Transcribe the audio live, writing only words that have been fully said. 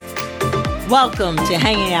Welcome to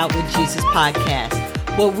Hanging Out with Jesus podcast,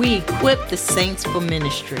 where we equip the saints for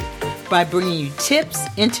ministry by bringing you tips,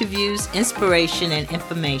 interviews, inspiration, and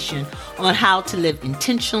information on how to live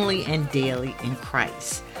intentionally and daily in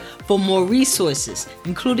Christ. For more resources,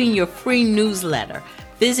 including your free newsletter,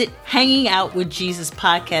 visit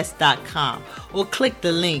hangingoutwithjesuspodcast.com or click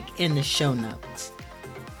the link in the show notes.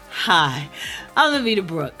 Hi, I'm Lavita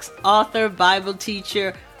Brooks, author, Bible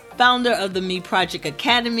teacher, founder of the Me Project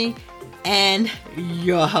Academy, and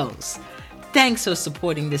your host. Thanks for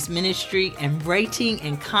supporting this ministry and rating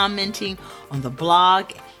and commenting on the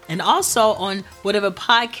blog and also on whatever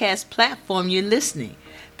podcast platform you're listening,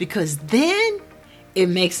 because then it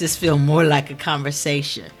makes this feel more like a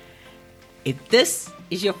conversation. If this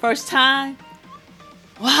is your first time,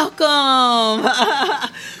 welcome.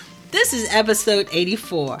 This is episode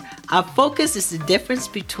 84. Our focus is the difference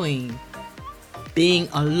between being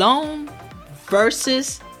alone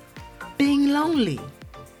versus being lonely.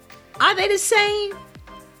 Are they the same?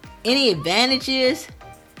 Any advantages?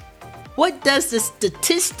 What does the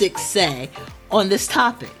statistics say on this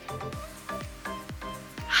topic?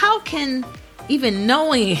 How can even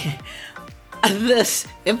knowing this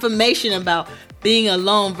information about being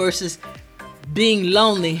alone versus being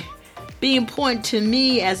lonely be important to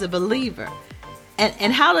me as a believer?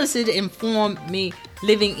 And how does it inform me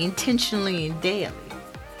living intentionally and daily?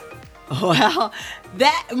 Well,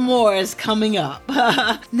 that more is coming up.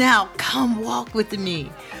 Now, come walk with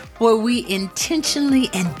me, where we intentionally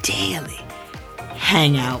and daily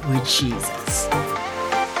hang out with Jesus.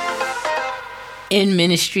 In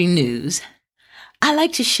ministry news, I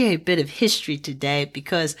like to share a bit of history today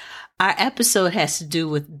because our episode has to do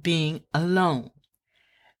with being alone.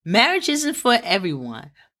 Marriage isn't for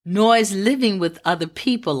everyone, nor is living with other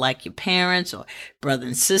people like your parents or brother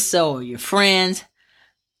and sister or your friends.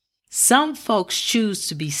 Some folks choose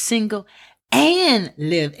to be single and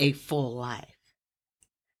live a full life.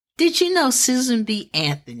 Did you know Susan B.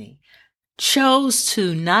 Anthony chose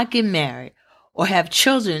to not get married or have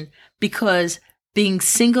children because being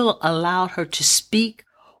single allowed her to speak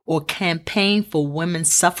or campaign for women's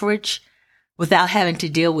suffrage without having to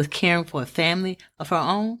deal with caring for a family of her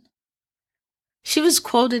own? She was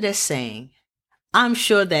quoted as saying, "I'm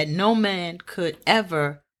sure that no man could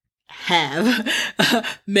ever have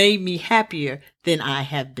made me happier than I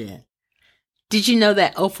have been." Did you know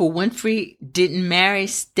that Oprah Winfrey didn't marry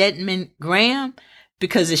Stedman Graham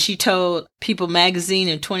because, as she told People magazine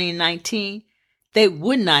in 2019, they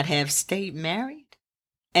would not have stayed married?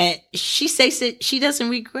 And she says that she doesn't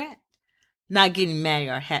regret not getting married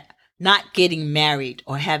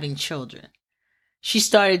or having children. She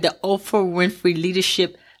started the Oprah Winfrey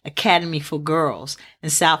Leadership Academy for Girls in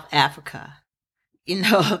South Africa. You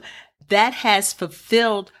know, that has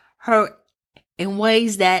fulfilled her in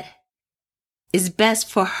ways that is best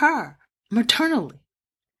for her maternally.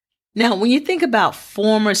 Now, when you think about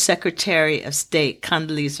former Secretary of State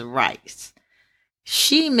Condoleezza Rice,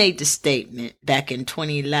 she made the statement back in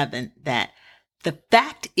 2011 that the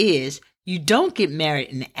fact is you don't get married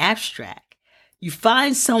in the abstract. You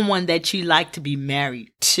find someone that you like to be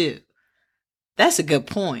married to. That's a good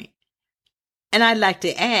point. And I'd like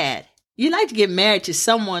to add, you like to get married to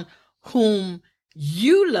someone whom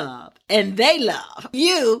you love and they love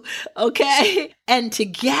you, okay? And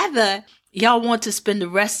together, y'all want to spend the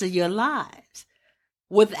rest of your lives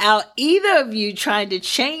without either of you trying to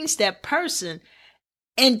change that person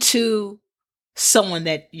into someone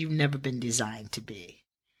that you've never been designed to be.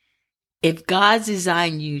 If God's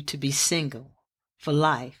designed you to be single for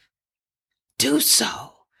life, do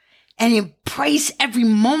so and embrace every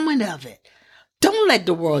moment of it. Don't let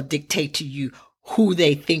the world dictate to you who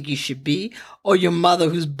they think you should be, or your mother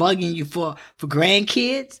who's bugging you for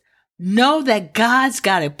grandkids. Know that God's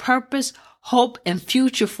got a purpose, hope, and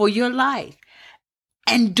future for your life.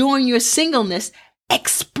 And during your singleness,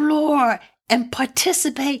 explore and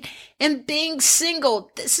participate in being single.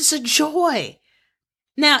 This is a joy.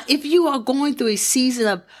 Now, if you are going through a season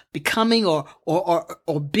of becoming or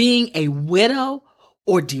being a widow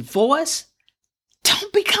or divorced,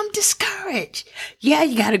 don't become discouraged. Yeah,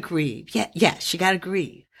 you got to grieve. Yes, you got to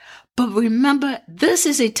grieve. But remember, this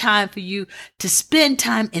is a time for you to spend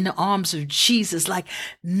time in the arms of Jesus like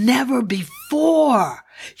never before.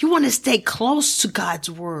 You want to stay close to God's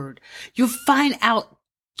word. You'll find out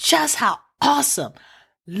just how awesome,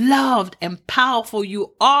 loved, and powerful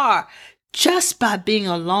you are just by being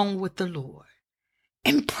alone with the Lord.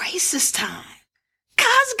 Embrace this time.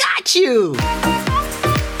 God's got you.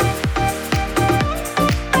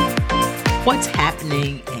 What's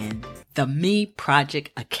happening in the Me Project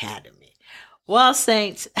Academy? Well,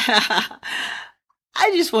 saints,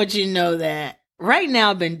 I just want you to know that right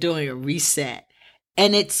now I've been doing a reset,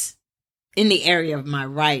 and it's in the area of my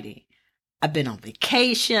writing. I've been on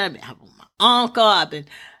vacation. I've been having my uncle. I've been,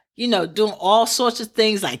 doing all sorts of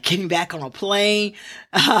things like getting back on a plane.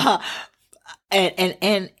 And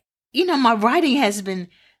my writing has been,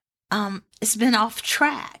 it's been off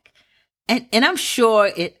track. And I'm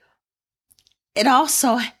sure it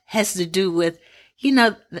also has to do with,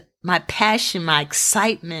 my passion, my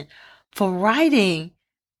excitement for writing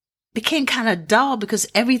became kind of dull because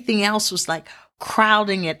everything else was like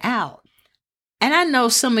crowding it out. And I know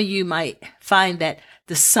some of you might find that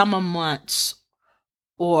the summer months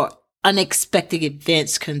or unexpected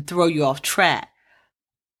events can throw you off track.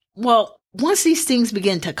 Well, once these things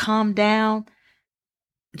begin to calm down,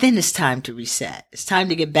 then it's time to reset. It's time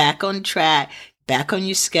to get back on track, back on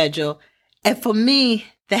your schedule. And for me,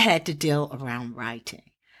 that had to deal around writing.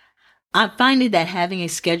 I'm finding that having a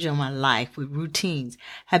schedule in my life with routines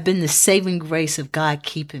have been the saving grace of God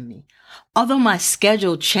keeping me. Although my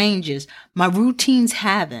schedule changes, my routines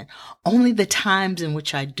haven't, only the times in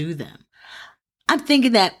which I do them. I'm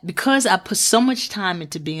thinking that because I put so much time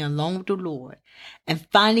into being alone with the Lord and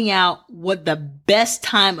finding out what the best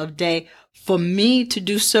time of day for me to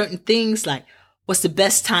do certain things, like what's the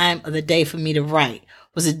best time of the day for me to write?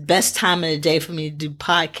 What's the best time of the day for me to do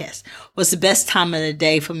podcasts? What's the best time of the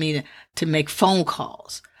day for me to make phone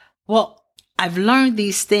calls? Well, I've learned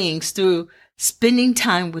these things through spending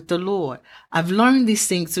time with the Lord. I've learned these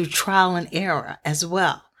things through trial and error as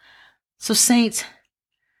well. So saints,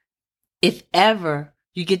 if ever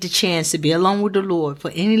you get the chance to be alone with the Lord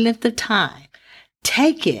for any length of time,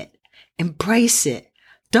 take it, embrace it.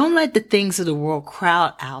 Don't let the things of the world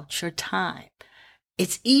crowd out your time.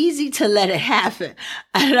 It's easy to let it happen,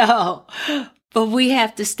 I know, but we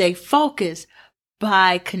have to stay focused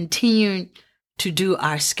by continuing to do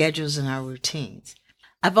our schedules and our routines.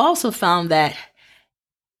 I've also found that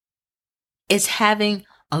it's having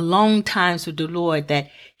alone times with the Lord that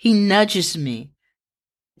He nudges me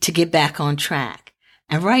to get back on track.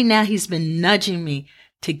 And right now He's been nudging me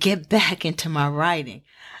to get back into my writing.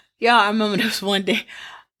 Y'all, I remember there was one day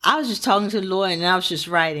I was just talking to the Lord and I was just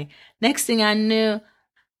writing. Next thing I knew,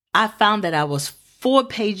 I found that I was 4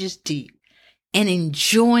 pages deep and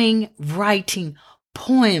enjoying writing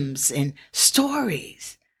poems and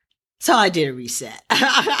stories. So I did a reset.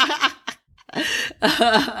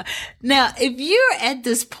 Now, if you're at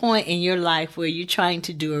this point in your life where you're trying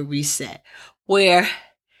to do a reset, where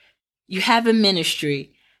you have a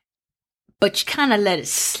ministry, but you kind of let it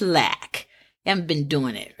slack, you haven't been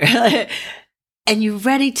doing it, and you're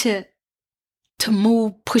ready to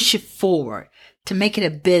push it forward, to make it a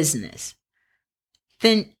business,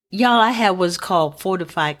 then y'all, I have what's called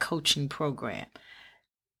Fortified Coaching Program.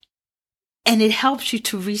 And it helps you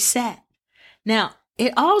to reset. Now,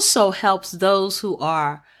 it also helps those who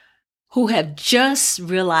have just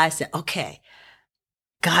realized that, okay,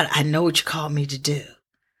 God, I know what you called me to do.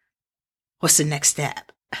 What's the next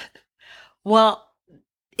step? Well,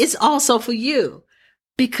 it's also for you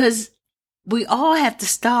because we all have to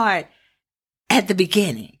start at the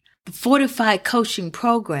beginning. The Fortified Coaching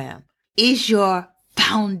Program is your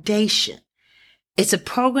foundation. It's a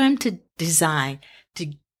program designed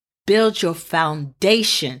to build your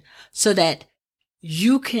foundation so that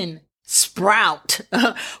you can sprout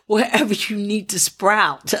wherever you need to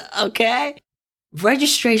sprout, okay?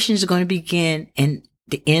 Registration is going to begin in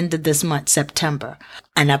the end of this month, September.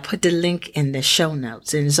 And I put the link in the show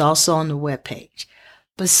notes and it's also on the webpage.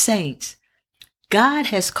 But saints, God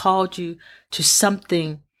has called you to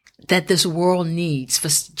something that this world needs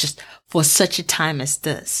for such a time as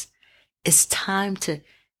this. It's time to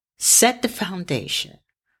set the foundation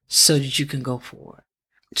so that you can go forward.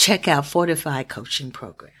 Check out Fortified Coaching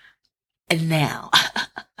Program. And now,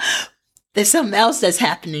 there's something else that's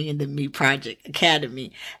happening in the Me Project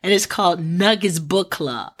Academy, and it's called Nuggets Book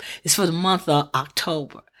Club. It's for the month of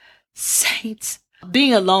October. Saints,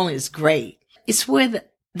 being alone is great. It's where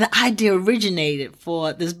the idea originated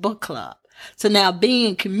for this book club. So now being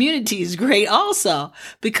in community is great also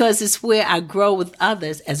because it's where I grow with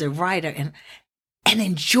others as a writer and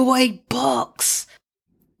enjoy books.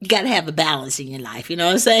 You got to have a balance in your life. You know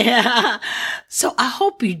what I'm saying? So I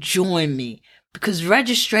hope you join me because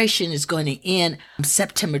registration is going to end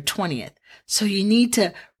September 20th. So you need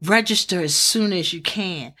to register as soon as you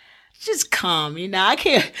can. Just come, I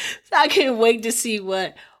can't wait to see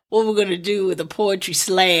what we're going to do with the poetry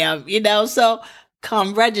slam, so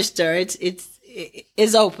come register.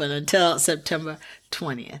 It's open until September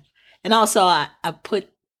 20th. And also I put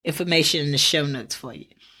information in the show notes for you.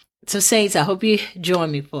 So saints, I hope you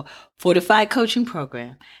join me for Fortified Coaching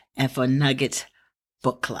Program and for Nuggets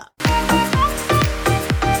Book Club.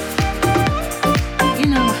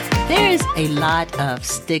 There is a lot of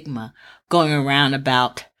stigma going around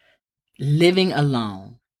about living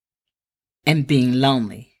alone and being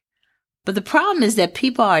lonely. But the problem is that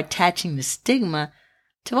people are attaching the stigma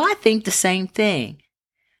to, I think, the same thing.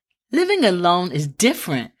 Living alone is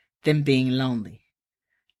different than being lonely.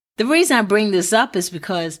 The reason I bring this up is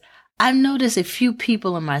because I've noticed a few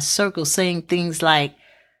people in my circle saying things like,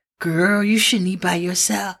 girl, you shouldn't eat by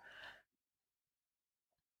yourself.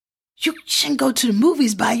 You shouldn't go to the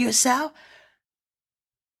movies by yourself.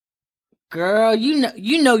 Girl,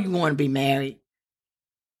 you know you want to be married.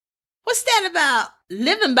 What's that about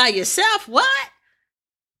living by yourself? What?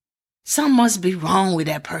 Something must be wrong with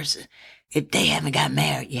that person if they haven't got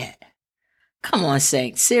married yet. Come on,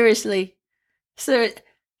 Saints. Seriously?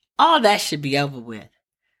 All that should be over with.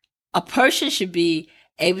 A person should be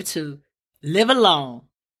able to live alone,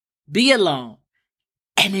 be alone,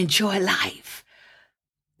 and enjoy life.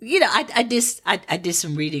 I did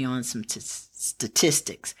some reading on some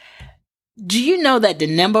statistics. Do you know that the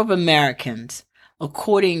number of Americans,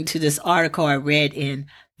 according to this article I read in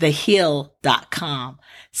thehill.com,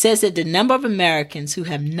 says that the number of Americans who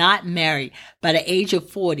have not married by the age of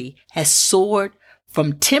 40 has soared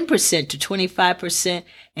from 10% to 25%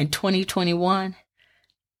 in 2021?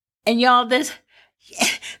 And y'all, there's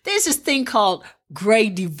this thing called gray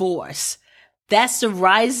divorce. That's the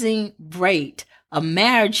rising rate of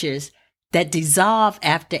marriages that dissolve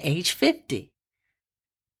after age 50.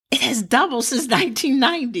 It has doubled since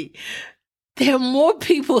 1990. There are more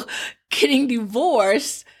people getting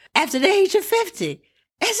divorced after the age of 50.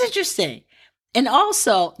 That's interesting. And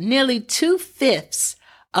also, nearly 2/5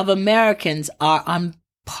 of Americans are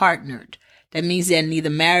unpartnered. That means they're neither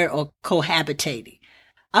married or cohabitating.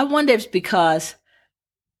 I wonder if it's because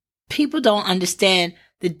people don't understand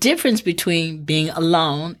the difference between being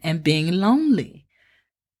alone and being lonely.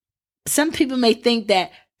 Some people may think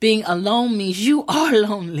that being alone means you are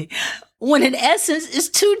lonely, when in essence, it's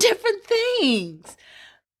two different things.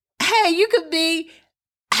 Hey, you could be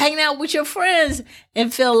hanging out with your friends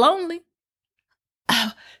and feel lonely.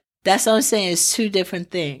 That's what I'm saying. It's two different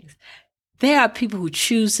things. There are people who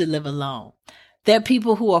choose to live alone. There are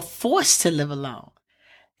people who are forced to live alone.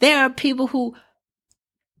 There are people who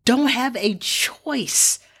don't have a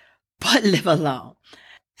choice but live alone.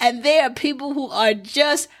 And there are people who are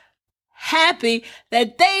just happy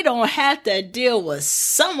that they don't have to deal with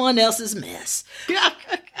someone else's mess.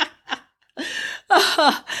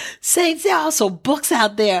 Saints, there are also books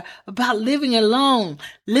out there about living alone,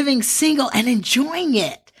 living single, and enjoying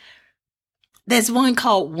it. There's one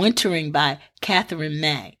called Wintering by Catherine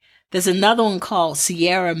May. There's another one called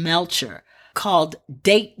Sierra Melcher called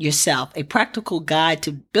Date Yourself, a practical guide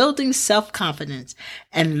to building self-confidence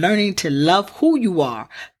and learning to love who you are,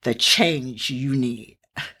 the change you need.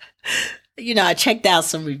 I checked out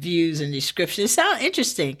some reviews and descriptions. It sounds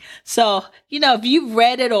interesting. So, if you've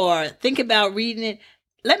read it or think about reading it,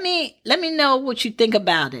 let me know what you think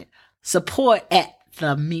about it. Support at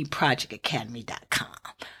themeprojectacademy.com.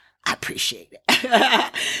 I appreciate it.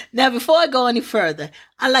 Now, before I go any further,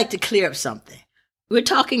 I'd like to clear up something. We're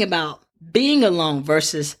talking about being alone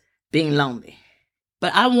versus being lonely.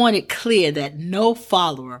 But I want it clear that no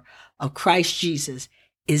follower of Christ Jesus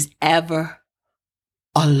is ever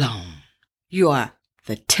alone. You are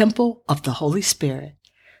the temple of the Holy Spirit.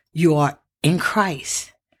 You are in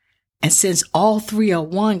Christ. And since all three are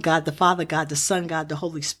one, God the Father, God the Son, God the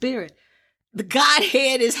Holy Spirit, the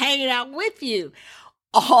Godhead is hanging out with you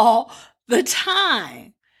all the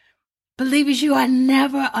time. Believers, you are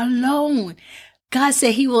never alone. God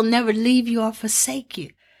said he will never leave you or forsake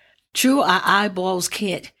you. True, our eyeballs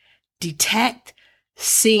can't detect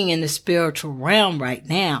seeing in the spiritual realm right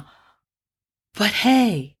now. But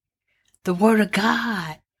hey, the Word of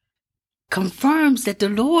God confirms that the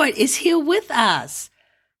Lord is here with us.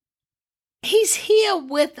 He's here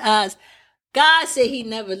with us. God said he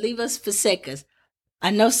never leave us, forsake us.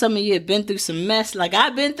 I know some of you have been through some mess like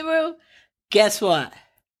I've been through. Guess what?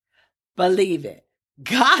 Believe it.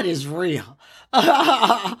 God is real.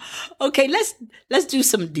 Okay, let's do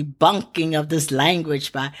some debunking of this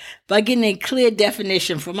language by getting a clear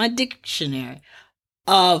definition from my dictionary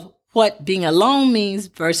of what being alone means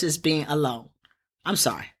versus being alone. I'm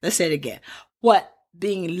sorry. Let's say it again. What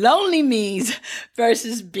being lonely means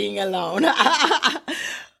versus being alone.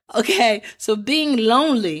 Okay, so being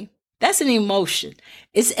lonely, that's an emotion.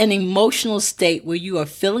 It's an emotional state where you are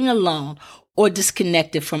feeling alone or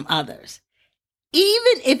disconnected from others.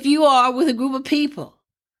 Even if you are with a group of people.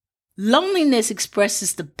 Loneliness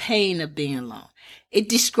expresses the pain of being alone. It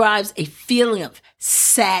describes a feeling of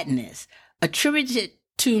sadness, attributed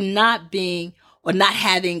to not being or not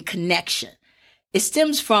having connection. It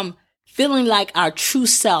stems from feeling like our true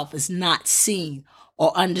self is not seen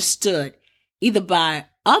or understood, either by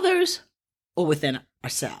others or within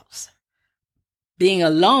ourselves. Being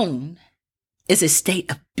alone is a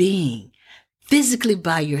state of being physically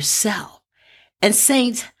by yourself. And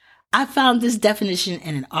saints, I found this definition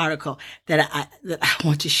in an article that I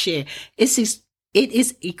want to share. It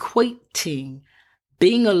is equating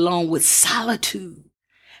being alone with solitude.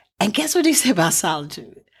 And guess what they say about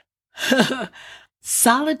solitude?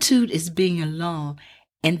 Solitude is being alone,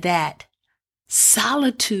 and that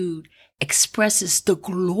solitude expresses the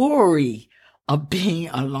glory of being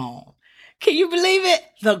alone. Can you believe it?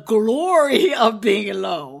 The glory of being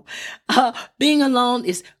alone. Being alone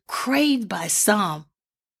is craved by some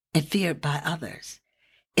and feared by others.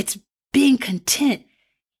 It's being content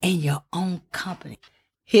in your own company.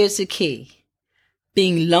 Here's the key.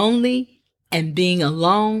 Being lonely and being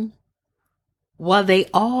alone, well, they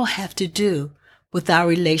all have to do with our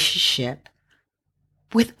relationship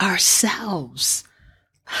with ourselves.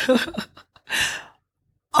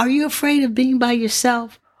 Are you afraid of being by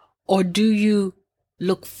yourself, or do you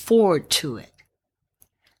look forward to it?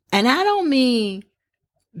 And I don't mean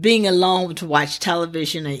being alone to watch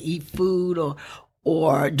television or eat food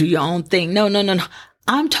or do your own thing. No.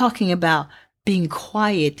 I'm talking about being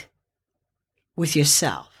quiet with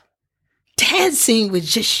yourself. Dancing with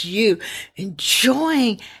just you,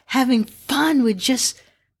 enjoying having fun with just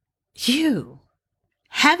you.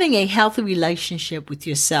 Having a healthy relationship with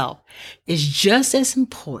yourself is just as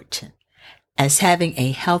important as having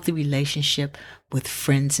a healthy relationship with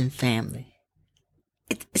friends and family.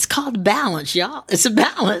 It's called balance, y'all. It's a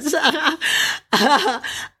balance.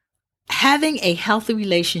 Having a healthy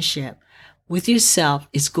relationship with yourself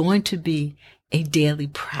is going to be a daily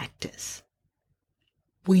practice.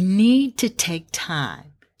 We need to take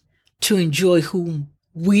time to enjoy who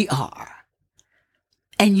we are.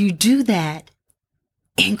 And you do that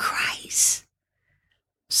in Christ.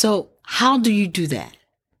 So how do you do that?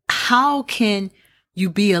 How can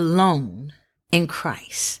you be alone in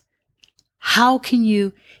Christ? How can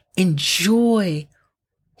you enjoy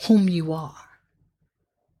whom you are?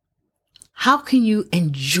 How can you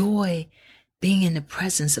enjoy being in the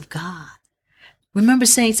presence of God? Remember,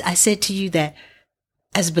 saints, I said to you that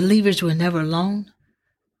as believers, we're never alone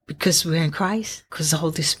because we're in Christ, because the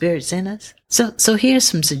Holy Spirit's in us. So here's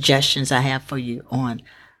some suggestions I have for you on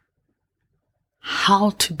how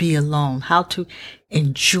to be alone, how to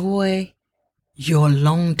enjoy your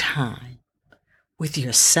alone time with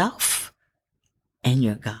yourself and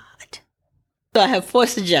your God. So I have 4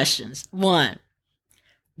 suggestions. 1,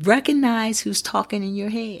 recognize who's talking in your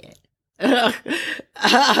head. Yeah,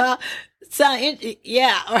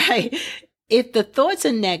 right. If the thoughts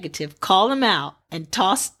are negative, call them out and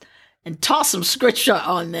toss some scripture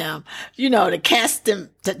on them, to cast them,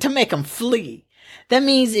 to make them flee. That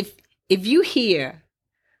means if you hear,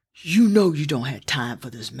 you don't have time for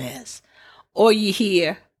this mess, or you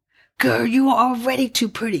hear, girl, you are already too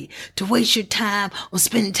pretty to waste your time on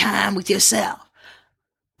spending time with yourself.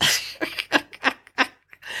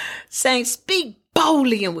 Saying, speak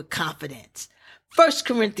boldly and with confidence. 1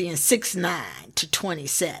 Corinthians 6:9-20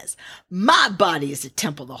 says, my body is the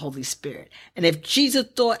temple of the Holy Spirit. And if Jesus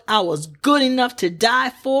thought I was good enough to die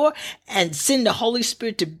for and send the Holy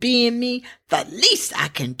Spirit to be in me, the least I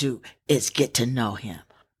can do is get to know him,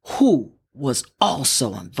 who was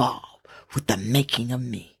also involved with the making of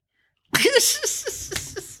me.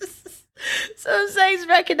 So saints,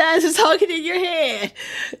 recognize it's talking in your head.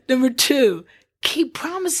 Number 2, keep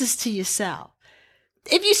promises to yourself.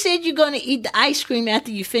 If you said you're going to eat the ice cream after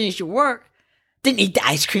you finish your work, then eat the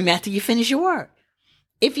ice cream after you finish your work.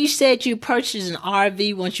 If you said you purchase an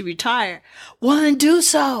RV once you retire, well, then do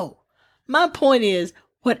so. My point is,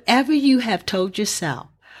 whatever you have told yourself,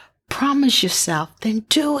 promise yourself, then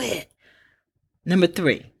do it. Number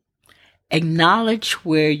 3, acknowledge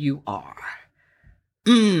where you are.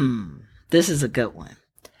 This is a good one.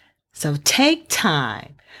 So take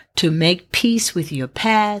time to make peace with your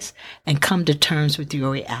past and come to terms with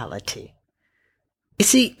your reality. You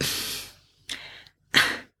see,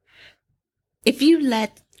 if you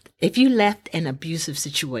left an abusive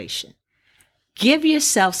situation, give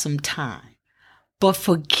yourself some time, but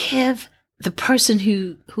forgive the person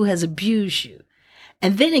who has abused you.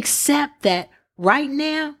 And then accept that right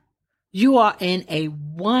now you are in a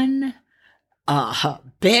 1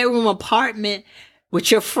 bedroom apartment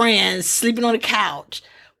with your friends sleeping on the couch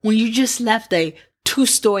when you just left a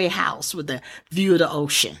 2-story house with a view of the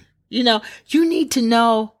ocean. You need to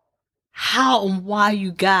know how and why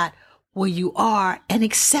you got where you are and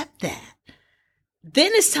accept that.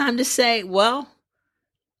 then it's time to say, well,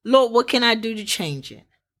 Lord, what can I do to change it?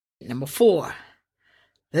 Number 4,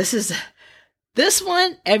 this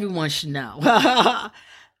one everyone should know.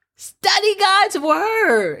 Study God's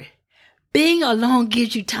word. Being alone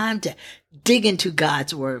gives you time to dig into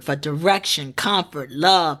God's word for direction, comfort,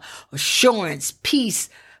 love, assurance, peace,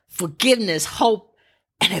 forgiveness, hope,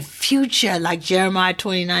 and a future, like Jeremiah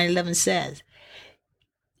 29:11 says.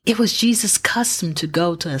 It was Jesus' custom to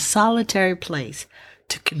go to a solitary place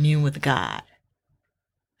to commune with God.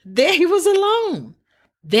 There he was alone.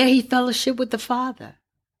 There he fellowshiped with the Father.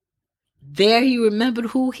 There he remembered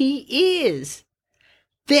who he is.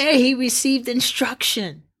 There he received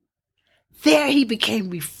instruction. There he became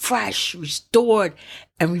refreshed, restored,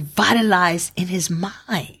 and revitalized in his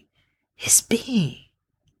mind, his being.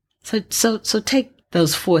 So take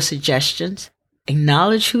those 4 suggestions.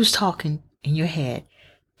 Acknowledge who's talking in your head.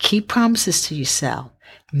 Keep promises to yourself.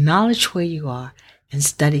 Acknowledge where you are and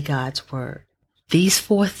study God's word. These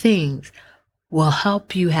 4 things will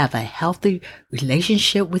help you have a healthy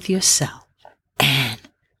relationship with yourself and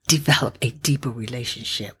develop a deeper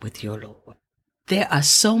relationship with your Lord. There are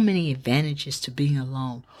so many advantages to being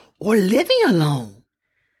alone or living alone.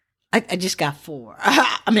 I just got 4.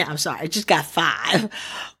 I just got 5.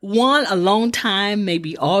 1, alone time may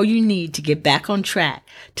be all you need to get back on track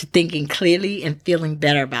to thinking clearly and feeling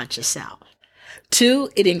better about yourself.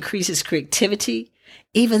 2, it increases creativity.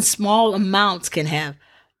 Even small amounts can have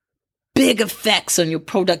big effects on your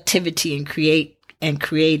productivity and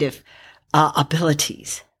creative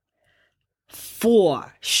abilities.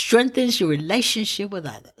 4, strengthens your relationship with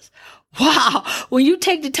others. Wow, when you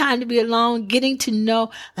take the time to be alone, getting to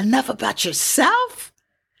know enough about yourself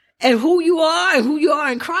and who you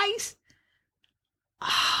are in Christ,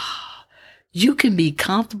 you can be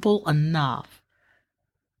comfortable enough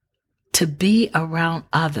to be around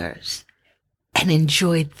others and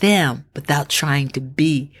enjoy them without trying to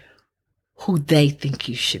be who they think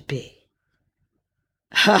you should be.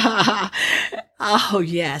 Oh,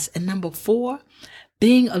 yes. And number 4,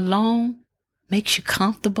 being alone makes you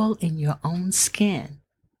comfortable in your own skin.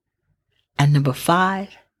 And number 5,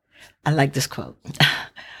 I like this quote.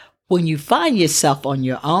 When you find yourself on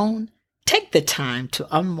your own, take the time to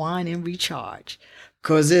unwind and recharge,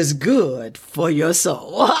 'cause it's good for your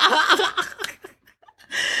soul.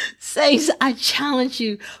 Saints, I challenge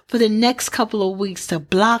you for the next couple of weeks to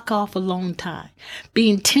block off alone time. Be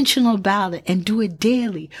intentional about it and do it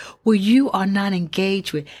daily, where you are not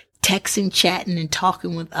engaged with texting, chatting, and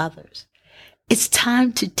talking with others. It's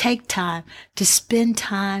time to take time to spend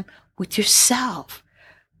time with yourself,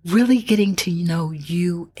 really getting to know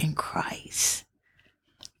you in Christ.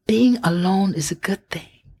 Being alone is a good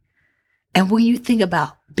thing. And when you think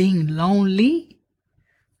about being lonely,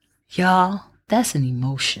 y'all, that's an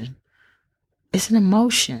emotion. It's an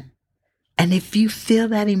emotion. And if you feel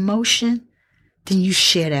that emotion, then you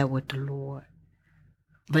share that with the Lord.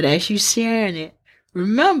 But as you're sharing it,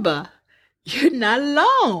 remember, you're not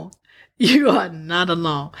alone. You are not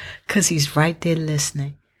alone, because he's right there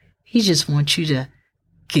listening. He just wants you to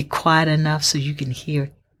get quiet enough so you can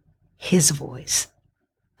hear his voice.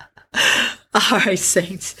 All right,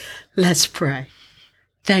 saints, let's pray.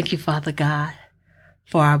 Thank you, Father God,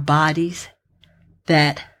 for our bodies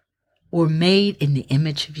that were made in the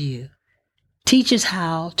image of you. Teach us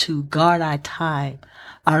how to guard our time,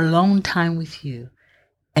 our alone time with you,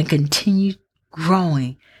 and continue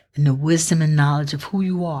growing in the wisdom and knowledge of who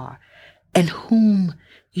you are and whom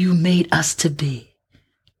you made us to be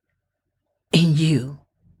in you.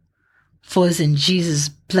 For it's in Jesus'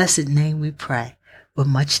 blessed name we pray with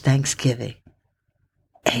much thanksgiving.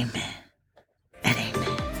 Amen and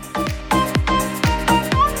amen.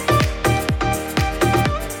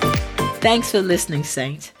 Thanks for listening,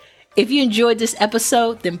 saints. If you enjoyed this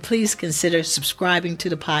episode, then please consider subscribing to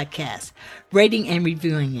the podcast, rating and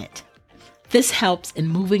reviewing it. This helps in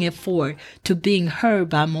moving it forward to being heard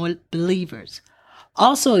by more believers.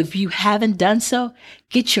 Also, if you haven't done so,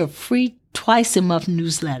 get your free twice-a-month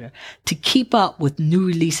newsletter to keep up with new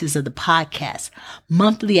releases of the podcast,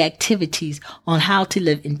 monthly activities on how to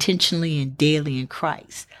live intentionally and daily in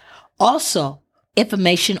Christ. Also,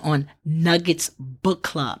 information on Nuggets Book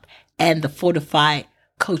Club and the Fortified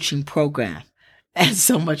Coaching Program, and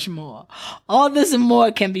so much more. All this and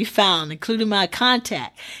more can be found, including my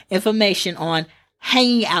contact information on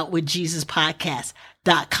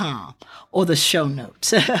hangingoutwithjesuspodcast.com or the show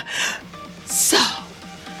notes. So,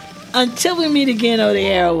 until we meet again on the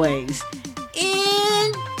airways,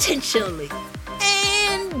 intentionally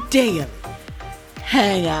and daily,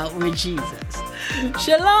 hang out with Jesus.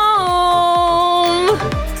 Shalom!